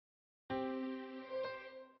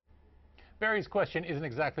Barry's question isn't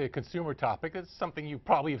exactly a consumer topic. It's something you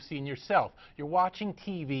probably have seen yourself. You're watching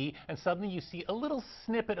TV and suddenly you see a little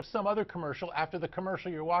snippet of some other commercial after the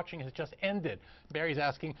commercial you're watching has just ended. Barry's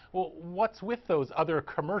asking, well, what's with those other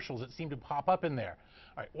commercials that seem to pop up in there?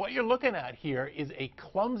 All right, what you're looking at here is a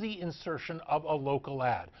clumsy insertion of a local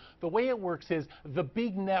ad. The way it works is the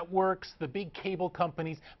big networks, the big cable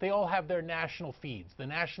companies, they all have their national feeds, the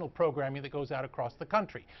national programming that goes out across the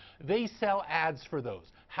country. They sell ads for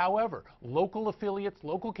those. However, local affiliates,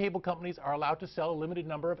 local cable companies are allowed to sell a limited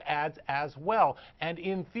number of ads as well. And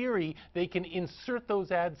in theory, they can insert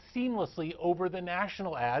those ads seamlessly over the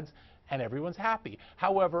national ads and everyone's happy.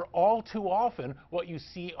 However, all too often, what you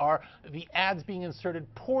see are the ads being inserted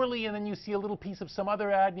poorly, and then you see a little piece of some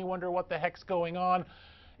other ad, and you wonder what the heck's going on.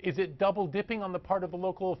 Is it double dipping on the part of the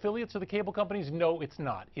local affiliates or the cable companies? No, it's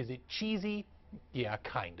not. Is it cheesy? Yeah,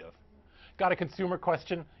 kind of. Got a consumer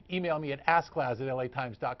question? Email me at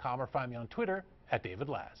asklaz@latimes.com or find me on Twitter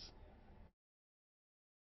 @DavidLaz.